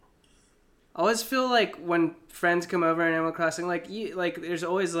 I always feel like when friends come over in Animal Crossing, like there's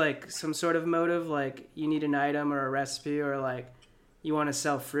always like some sort of motive. Like, you need an item or a recipe, or like you want to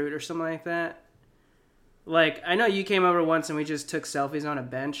sell fruit or something like that. Like, I know you came over once and we just took selfies on a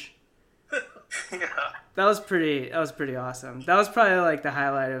bench. Yeah. That was pretty awesome. That was probably like the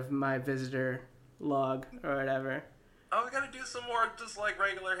highlight of my visitor log or whatever. Oh, we gotta do some more just like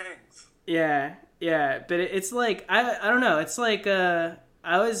regular hangs. Yeah. But it's like, I don't know. It's like, I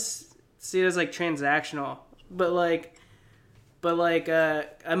always see it as like transactional, but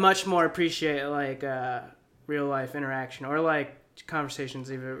I much more appreciate like, real life interaction or like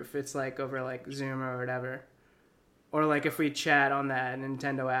conversations, even if it's like over like Zoom or whatever. Or like if we chat on that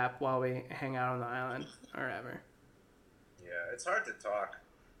Nintendo app while we hang out on the island or whatever. Yeah, it's hard to talk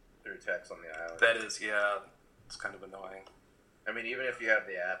through text on the island. That is, yeah, it's kind of annoying. I mean, even if you have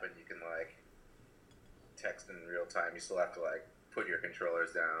the app and you can like text in real time, you still have to like put your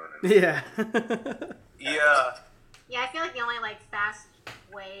controllers down. And... Yeah. Yeah. Yeah, I feel like the only like fast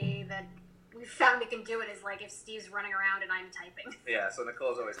way that we found we can do it is like if Steve's running around and I'm typing. Yeah, so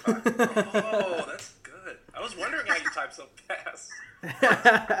Nicole's always talking. Oh, that's good. I was wondering how you type so fast.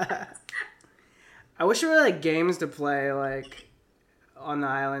 I wish there were like games to play like on the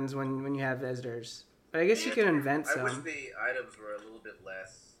islands when you have visitors. But I guess you could invent I wish some. the items were a little bit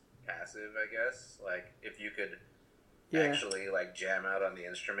less passive, I guess. Like, if you could Yeah. actually, like, jam out on the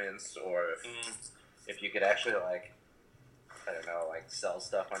instruments, or if you could actually, like, I don't know, like, sell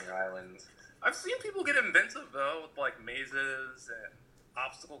stuff on your island. I've seen people get inventive though with like mazes and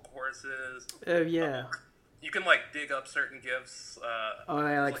obstacle courses. Yeah. You can like dig up certain gifts. Oh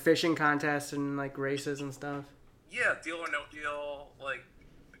yeah, like fishing contests and like races and stuff. Yeah, Deal or No Deal. Like,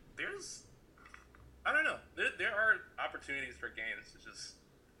 there's, I don't know. There are opportunities for games. It's just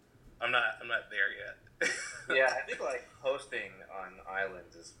I'm not there yet. Yeah, I think like hosting on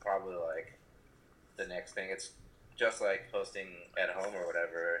islands is probably like the next thing. It's just like hosting at home or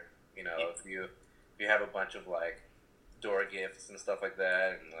whatever. You know, if you have a bunch of like door gifts and stuff like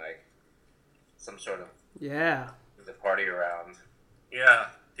that, and like some sort of Yeah. the party around. Yeah.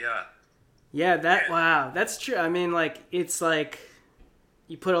 Yeah, wow, that's true. I mean, like, it's like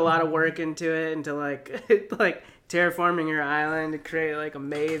you put a lot of work into it, into like like terraforming your island to create like a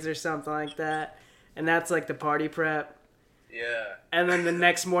maze or something like that, and that's like the party prep. Yeah. And then the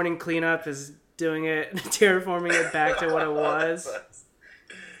next morning cleanup is doing it, terraforming it back to what it was.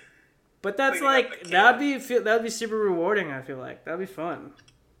 But that's Cleaning up like the that would be super rewarding. I feel like that'd be fun.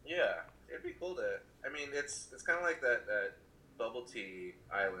 Yeah, it'd be cool to. I mean, it's kind of like that bubble tea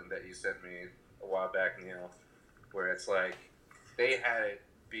island that you sent me a while back, Neil, where it's like they had it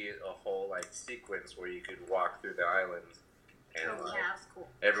be a whole like sequence where you could walk through the island, and Oh, like, yeah, that's cool.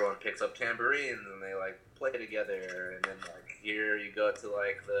 everyone picks up tambourines and they like play together, and then like here you go to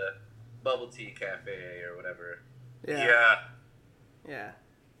like the bubble tea cafe or whatever. Yeah.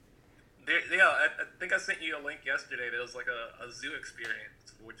 I think I sent you a link yesterday. There was like a zoo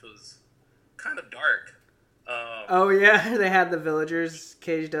experience, which was kind of dark. Oh yeah, they had the villagers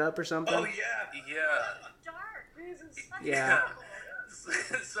caged up or something. Oh yeah. Dark. Yeah.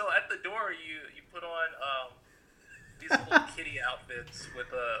 So at the door, you put on these little kitty outfits with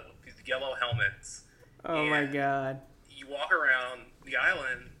these yellow helmets. Oh my And god. You walk around the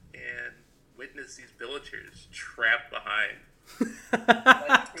island and witness these villagers trapped behind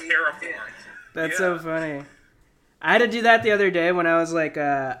terraforms. That's so funny. I had to do that the other day when I was like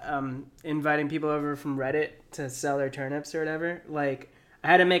inviting people over from Reddit to sell their turnips or whatever. Like, I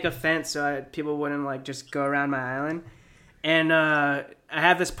had to make a fence so people wouldn't like just go around my island. And I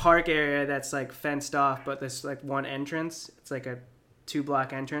have this park area that's like fenced off, but there's like one entrance. It's like a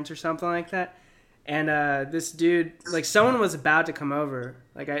 2-block entrance or something like that. And this dude, like, someone was about to come over,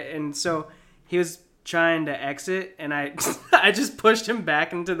 and so he was trying to exit, and I just pushed him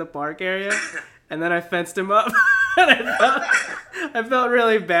back into the park area, and then I fenced him up. And I felt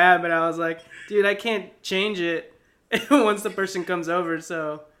really bad, but I was like, dude, I can't change it once the person comes over,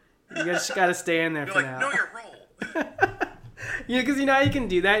 so you just gotta stay in there You're for like, now. know your role. Yeah, because you know how you can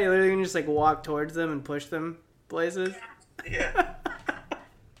do that? You literally can just like walk towards them and push them places. Yeah.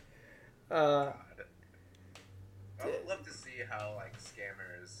 I would love to see how like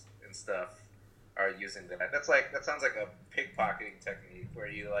scammers in and stuff are using that. That sounds like a pickpocketing technique where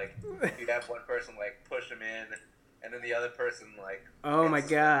you have one person like push them in, and then the other person like. Oh my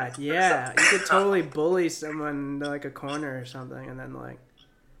god! Yeah, you could totally bully someone into like a corner or something, and then like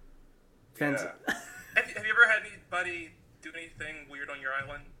fence. Yeah. Have you ever had anybody do anything weird on your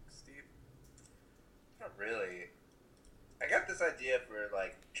island, Steve? Not really. I got this idea for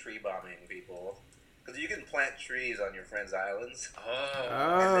like tree bombing people. Because you can plant trees on your friends' islands.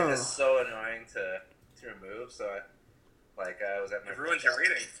 Oh. And they're just so annoying to remove. So I was at my. It ruins your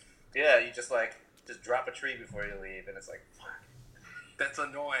rating. Yeah, you just drop a tree before you leave, and it's like, fuck. That's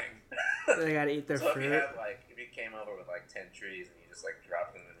annoying. They gotta eat their So fruit. if you came over with like 10 trees and you just like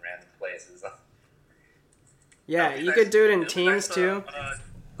drop them in random places. Yeah, That'd be you nice. could do it in It'd be teams nice, too.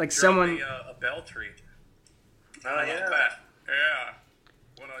 Like drop someone. a bell tree. Oh I like yeah. that. Yeah.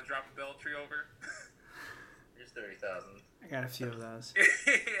 Want to drop a bell tree over? Here's 30,000. I got a few of those.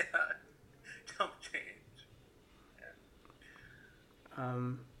 Yeah. Jump change. Yeah.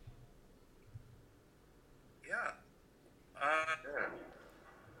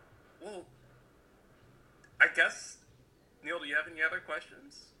 Well, I guess, Neil, do you have any other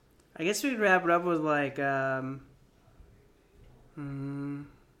questions? I guess we'd wrap it up with like,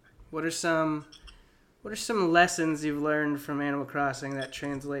 what are some lessons you've learned from Animal Crossing that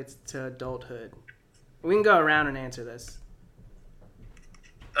translates to adulthood? We can go around and answer this.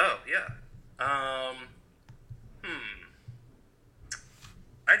 Oh, yeah.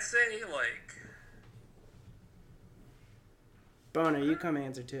 I'd say, like... Boner, you come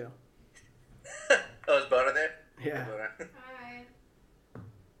answer too. Oh, is Bono there? Yeah. Bono. Hi.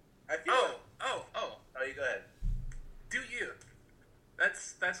 I feel. Oh, Oh, you go ahead. do you?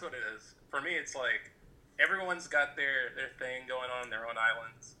 That's what it is. For me, it's like, everyone's got their thing going on in their own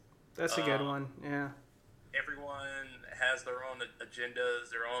islands. That's a good one. Yeah. Everyone has their own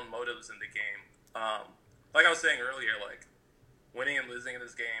agendas, their own motives in the game. Like I was saying earlier, like winning and losing in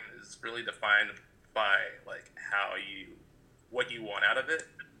this game is really defined by like what you want out of it,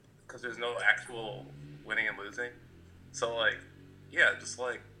 because there's no actual winning and losing. So like, yeah, just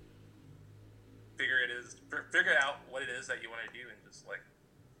like figure out what it is that you want to do and just like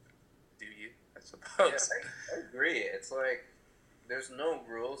do you, I suppose. Yeah, I agree. It's like there's no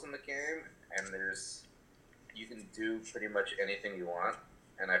rules in the game, and you can do pretty much anything you want.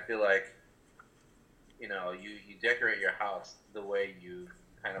 And I feel like, you decorate your house the way you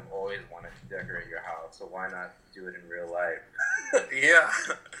kind of always wanted to decorate your house. So why not do it in real life? Yeah.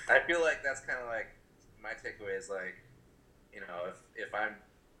 I feel like that's kind of like my takeaway is like, if I'm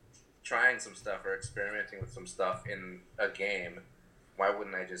trying some stuff or experimenting with some stuff in a game, why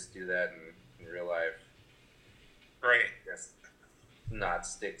wouldn't I just do that in real life? Right. Just not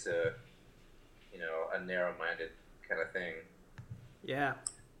stick to, a narrow-minded kind of thing. Yeah.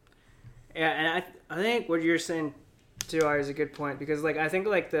 Yeah, and I think what you're saying too is a good point, because like I think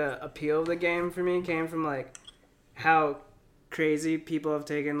like the appeal of the game for me came from like how crazy people have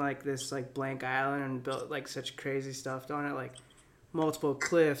taken like this like blank island and built like such crazy stuff on it, like multiple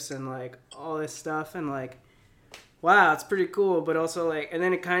cliffs and like all this stuff, and like wow, it's pretty cool, but also like, and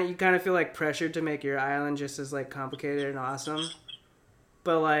then you kind of feel like pressured to make your island just as like complicated and awesome.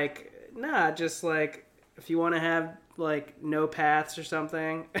 But like nah, just like if you want to have like no paths or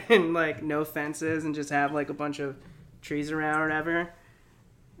something and like no fences and just have like a bunch of trees around or whatever,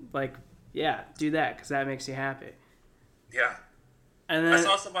 like yeah, do that because that makes you happy. Yeah. And then I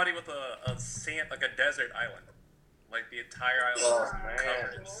saw somebody with a sand, like a desert island. Like the entire island was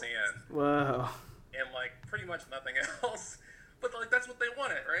covered in sand. whoa, And like pretty much nothing else. But like that's what they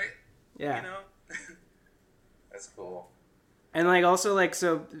wanted, right? yeah. That's cool. And like also like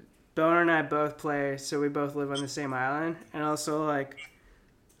so Boner and I both play, so we both live on the same island, and also like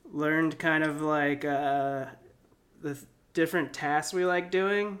learned kind of like the different tasks we like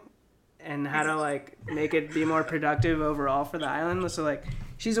doing and how to like make it be more productive overall for the island. So like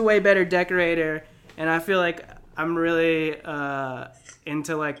she's a way better decorator, and I feel like I'm really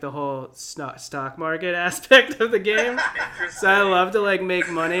into like the whole stock market aspect of the game. So I love to like make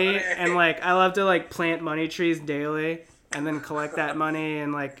money, and like I love to like plant money trees daily and then collect that money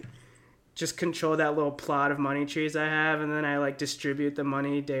and like just control that little plot of money trees I have, and then I like distribute the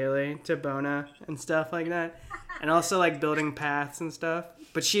money daily to Bona and stuff like that. And also like building paths and stuff.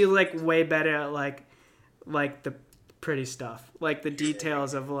 But she's like way better at like the pretty stuff, like the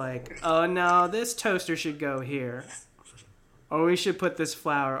details of like, oh no, this toaster should go here, or we should put this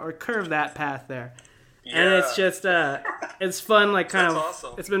flower or curve that path there. Yeah. And it's just it's fun, like kind That's of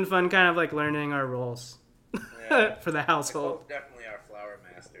awesome. It's been fun kind of like learning our roles for the household. Definitely our flower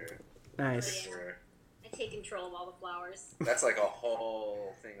master. Nice. Sure. I take control of all the flowers. That's like a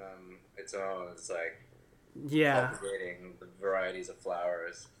whole thing on its own. It's like Yeah. cultivating the varieties of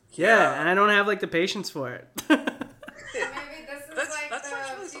flowers. Yeah, and I don't have like the patience for it. Maybe this is That's like that's the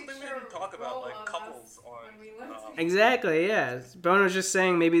actually something we future didn't talk about, role like of couples us on. when we live together. Exactly, yeah. Bono was just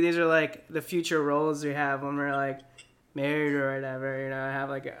saying maybe these are like the future roles we have when we're like married or whatever, you know, have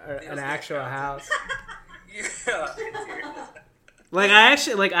like an actual house. Yeah. Like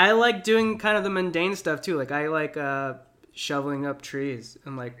I like doing kind of the mundane stuff too. Like I like shoveling up trees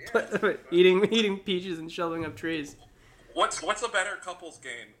and like eating peaches and shoveling up trees. What's a better couples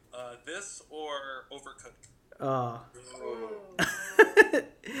game? This or Overcooked? Oh.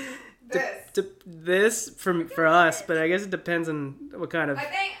 This. This for us, but I guess it depends on what kind of I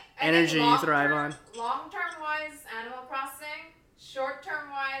think energy you thrive on. Long-term wise, Animal Crossing. Short-term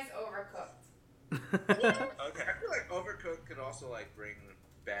wise, Overcooked. Okay. I feel like Overcooked could also like bring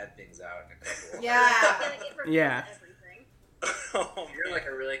bad things out in a couple. Yeah. Yeah. Everything. Oh, If you're man. like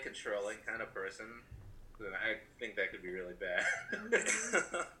a really controlling kind of person, then I think that could be really bad.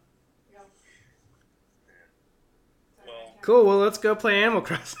 Well, Cool. Well, let's go play Animal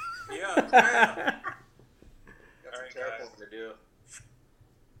Crossing. yeah. Got Alright, some terrible guys. to do.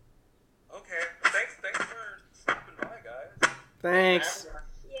 Okay. Thanks for stopping by, guys. Thanks.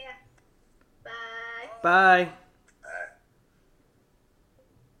 Yeah. Bye. Bye.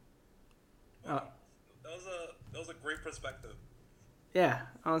 That was a great perspective. Yeah,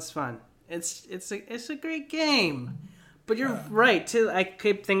 that was fun. It's a great game. But you're right too. I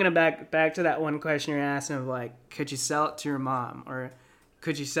keep thinking back to that one question you're asking of like, could you sell it to your mom or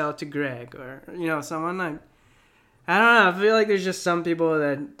could you sell it to Greg or someone like. I don't know. I feel like there's just some people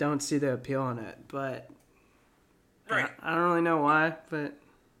that don't see the appeal in it, but Right. I don't really know why. But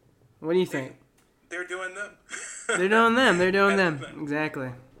what do you think? They're doing them. They're doing them. They're doing That's them.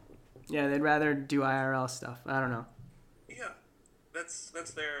 Exactly. Yeah, they'd rather do IRL stuff. I don't know. Yeah, that's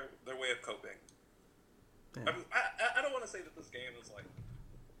their way of coping. Yeah. I mean, I don't want to say that this game is like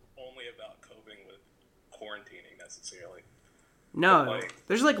only about coping with quarantining necessarily. No, Like-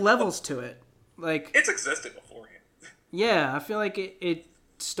 there's like levels to it. Like, It's existed beforehand. yeah, I feel like it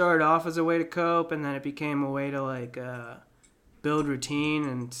started off as a way to cope, and then it became a way to like build routine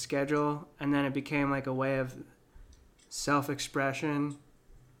and schedule, and then it became like a way of self-expression,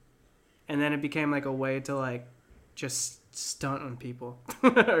 and then it became like a way to like just stunt on people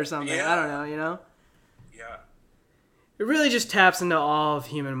or something. Yeah. I don't know, Yeah, It really just taps into all of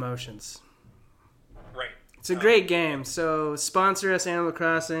human emotions. right. It's a great game, so sponsor us, Animal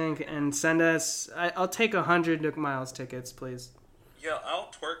Crossing, and send us. I'll take 100 Nook Miles tickets, please. Yeah,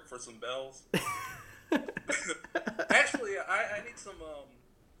 I'll twerk for some bells. Actually, I need some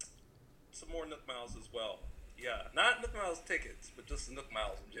more Nook Miles as well. Yeah, not Nook Miles tickets, but just Nook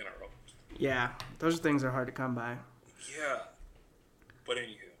Miles in general. Yeah, those things are hard to come by. Yeah, but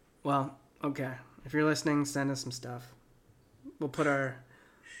anywho, Well, okay. If you're listening, send us some stuff. We'll put our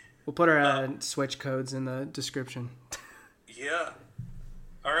Switch codes in the description. yeah.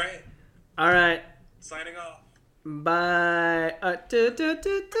 All right, All right. signing off. Bye.